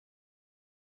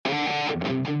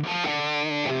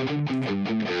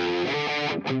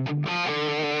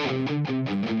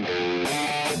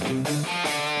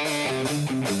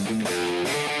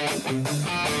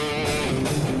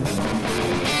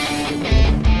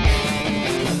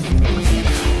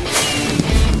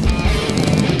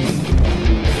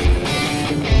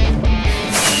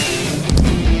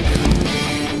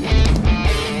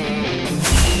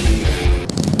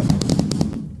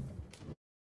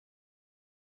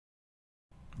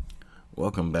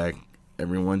Welcome back,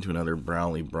 everyone, to another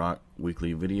Brawley Brock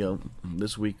weekly video.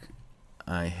 This week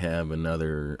I have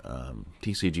another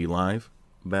TCG Live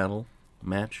battle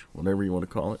match, whatever you want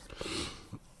to call it.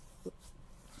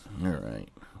 Alright,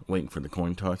 waiting for the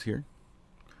coin toss here.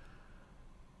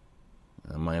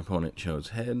 My opponent chose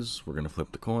heads. We're going to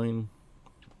flip the coin.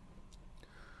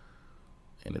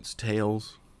 And it's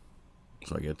tails.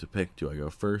 So I get to pick, do I go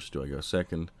first, do I go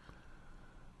second?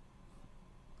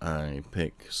 I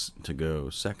pick to go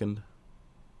second,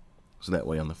 so that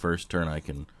way on the first turn I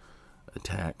can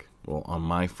attack. Well, on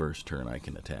my first turn I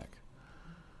can attack.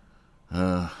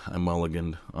 I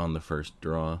mulliganed on the first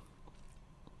draw.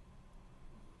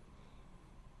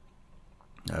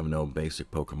 I have no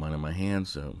basic Pokemon in my hand,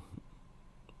 so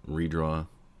redraw.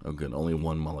 Oh good, only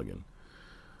one mulligan.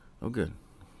 Oh good,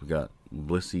 we got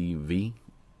Blissey V.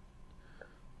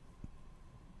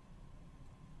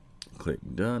 Click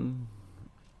done.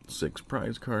 6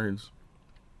 prize cards.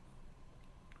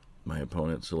 My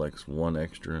opponent selects 1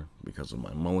 extra because of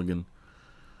my mulligan,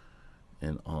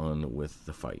 and on with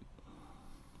the fight.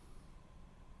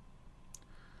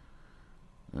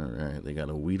 Alright, they got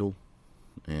a Weedle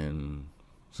and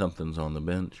something's on the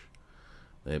bench.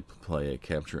 They play a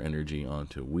capture energy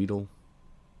onto Weedle,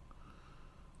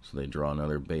 so they draw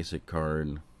another basic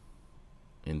card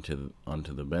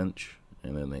onto the bench,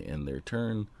 and then they end their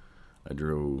turn. I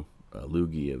drew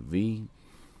Lugia V.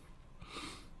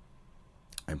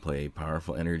 I play a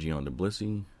powerful energy onto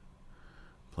Blissey.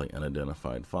 Play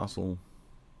unidentified fossil.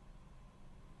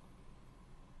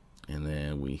 And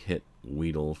then we hit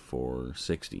Weedle for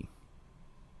 60.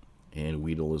 And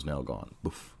Weedle is now gone.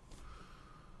 Boof.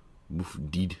 Boof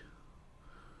deed.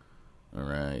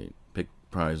 Alright. Pick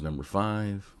prize number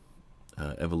 5.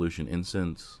 Evolution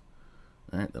Incense.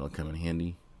 Alright, that'll come in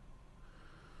handy.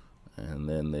 And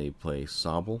then they play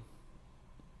Sobble.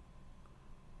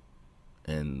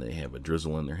 And they have a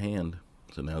Drizzle in their hand,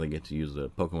 so now they get to use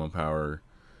the Pokemon power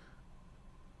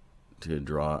to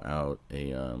draw out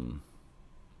a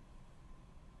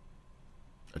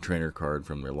trainer card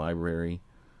from their library.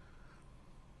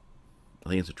 I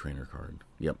think it's a trainer card.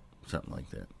 Yep, something like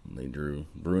that. And they drew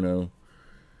Bruno.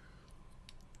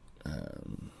 I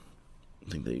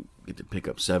think they get to pick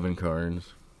up 7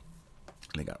 cards.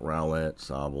 They got Rowlet,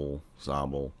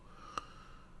 Sobble,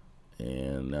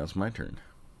 and now it's my turn.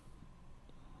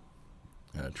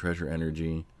 Treasure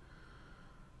Energy.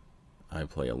 I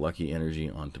play a Lucky Energy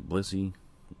onto Blissey,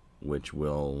 which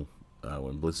will,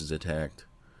 when Bliss is attacked,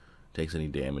 takes any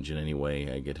damage in any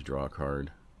way, I get to draw a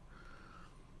card.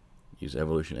 Use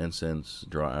Evolution Incense,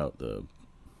 draw out the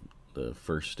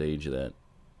first stage of that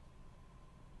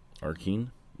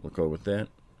Arcane. We'll go with that.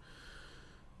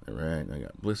 Alright, I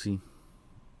got Blissey.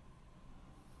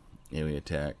 And we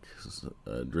attack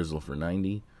Drizzle for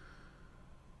 90.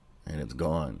 And it's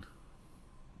gone.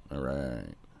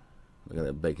 Alright. Look at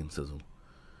that bacon sizzle.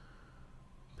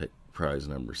 Pick prize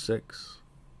number 6.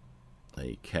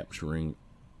 A Capturing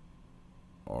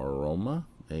Aroma.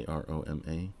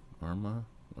 A-R-O-M-A. Arma.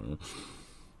 And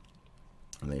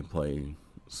they play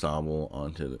Sobble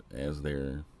as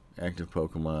their active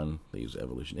Pokemon. They use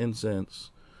Evolution Incense.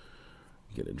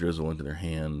 Get a Drizzle into their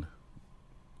hand.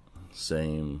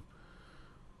 Same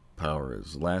power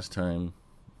as last time.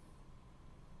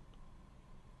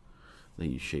 They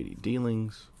use Shady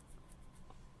Dealings.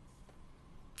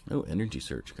 Oh, Energy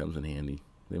Search comes in handy.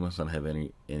 They must not have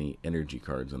any energy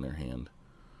cards in their hand.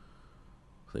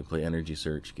 So they play Energy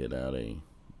Search, get out a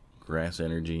Grass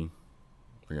Energy.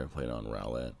 They're going to play it on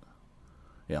Rowlet.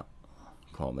 Yeah,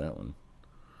 call that one.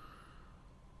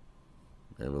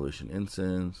 Evolution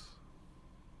Incense.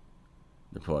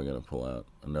 They're probably going to pull out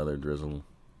another Drizzle.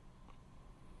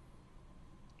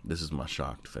 This is my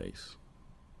shocked face.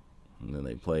 And then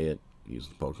they play it. Use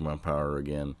the Pokemon power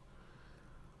again.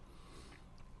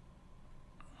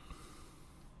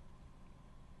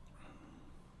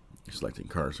 Selecting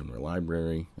cards from their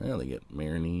library. Well, they get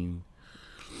Marinine.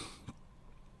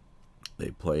 They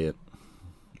play it.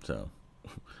 So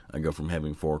I go from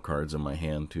having 4 cards in my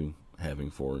hand to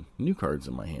having 4 new cards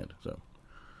in my hand. So,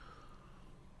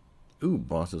 ooh,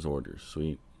 Boss's Orders.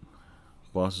 Sweet.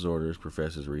 Boss's Orders,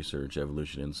 Professor's Research,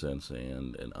 Evolution Incense,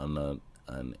 and an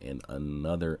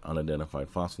another unidentified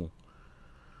fossil.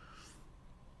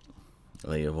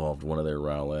 They evolved one of their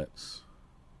Rowlets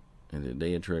into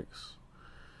Deatrix.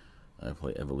 I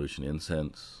play Evolution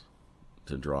Incense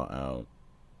to draw out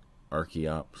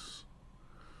Archeops.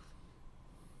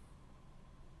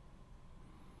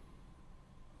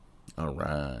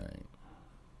 Alright.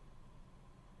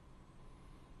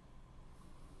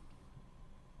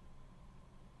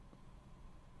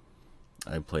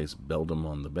 I place Beldum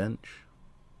on the bench.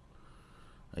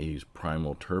 I use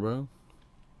Primal Turbo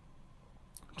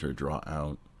to draw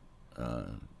out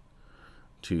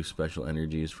 2 special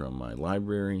energies from my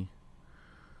library.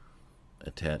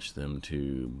 Attach them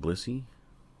to Blissey.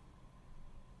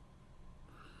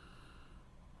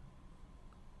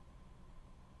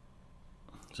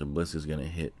 So Bliss is going to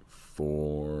hit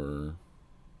for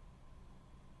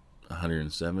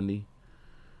 170.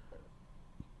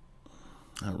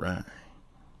 All right.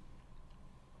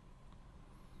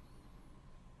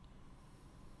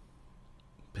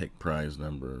 Pick prize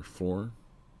number 4.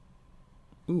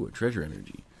 Ooh, a treasure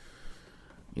energy.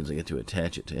 Means I get to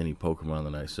attach it to any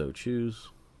Pokemon that I so choose.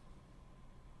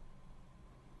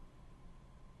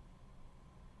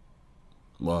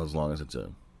 Well, as long as it's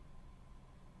a...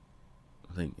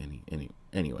 I think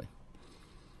anyway.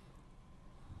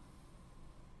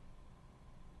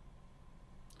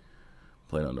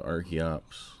 Play it onto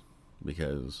Archeops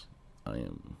because I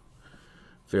am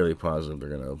fairly positive they're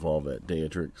going to evolve that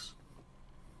Deatrix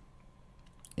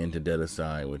into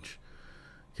Dedasai, which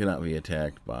cannot be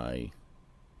attacked by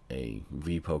a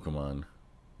V Pokemon.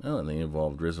 Oh, and they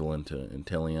evolved Drizzle into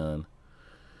Inteleon.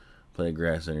 Play a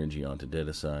Grass Energy onto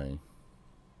Dedasai.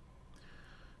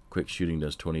 Quick Shooting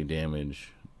does 20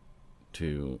 damage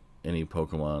to any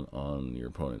Pokemon on your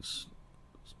opponent's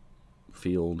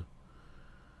field.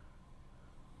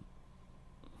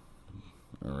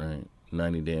 Alright,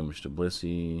 90 damage to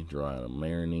Blissey. Draw out a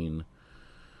Marinine.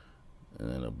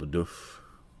 And then a Bidoof.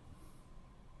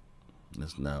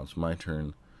 Now it's my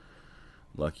turn.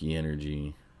 Lucky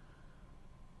Energy.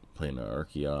 Playing an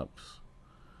Archeops.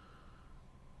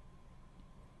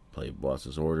 Play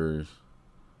Boss's Orders.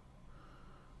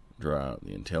 Draw out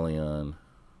the Inteleon.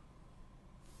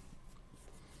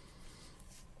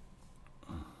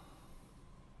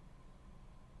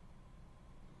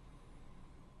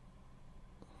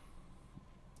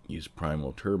 Use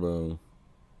Primal Turbo.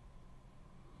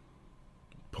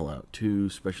 Pull out 2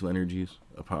 special energies.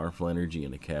 A powerful energy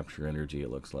and a capture energy,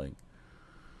 it looks like.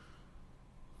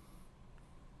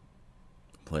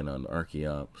 Playing on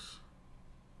Archeops.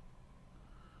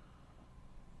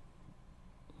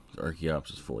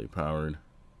 Archeops is fully powered.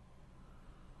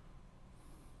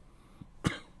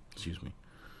 Excuse me.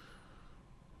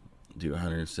 Do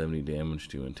 170 damage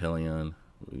to Inteleon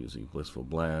using Blissful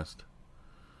Blast.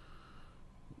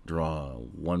 Draw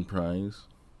 1 prize.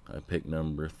 I pick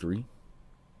number 3.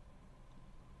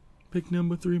 Pick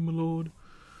number 3, my lord.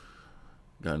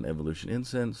 Got an Evolution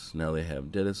Incense. Now they have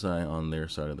Dedasai on their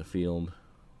side of the field.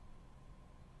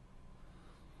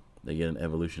 They get an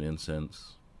Evolution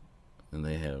Incense. And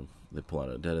they pull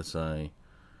out a Dedasai.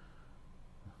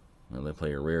 Now they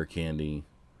play a Rare Candy.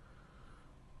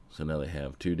 So now they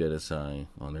have 2 Dedasai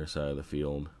on their side of the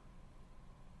field.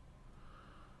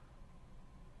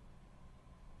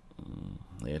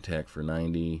 They attack for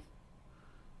 90.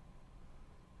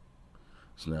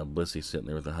 So now Blissey's sitting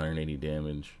there with 180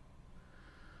 damage.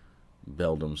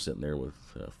 Beldum's sitting there with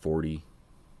 40.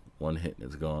 One hit and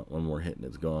it's gone. One more hit and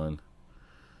it's gone.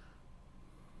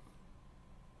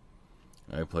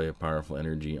 I play a powerful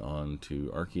energy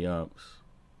onto Archeops.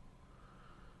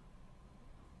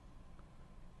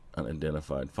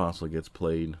 Unidentified fossil gets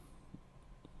played,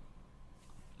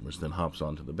 which then hops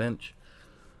onto the bench.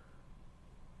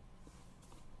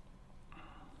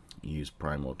 Use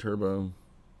Primal Turbo.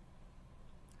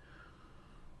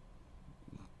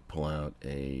 Pull out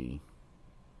a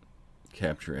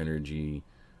capture energy.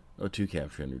 Oh, 2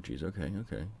 capture energies. Okay.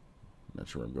 Not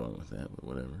sure where I'm going with that, but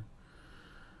whatever.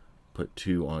 Put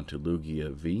 2 onto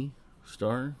Lugia V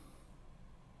star.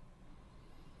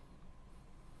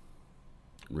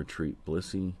 Retreat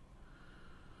Blissey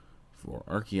for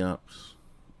Archeops.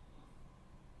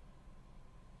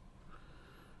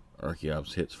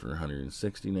 Archeops hits for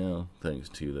 160 now, thanks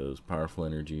to those powerful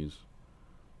energies.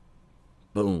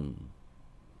 Boom.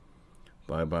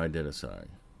 Bye-bye Dedasai.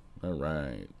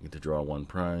 Alright, get to draw 1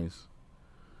 prize.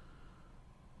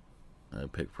 I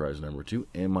picked prize number 2,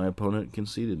 and my opponent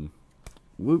conceded.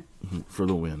 Whoop, for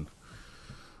the win.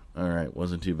 Alright,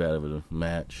 wasn't too bad of a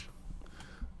match.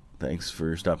 Thanks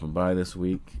for stopping by this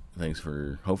week. Thanks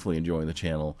for hopefully enjoying the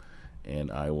channel. And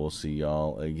I will see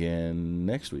y'all again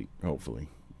next week, hopefully.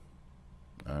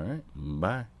 All right,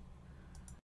 bye.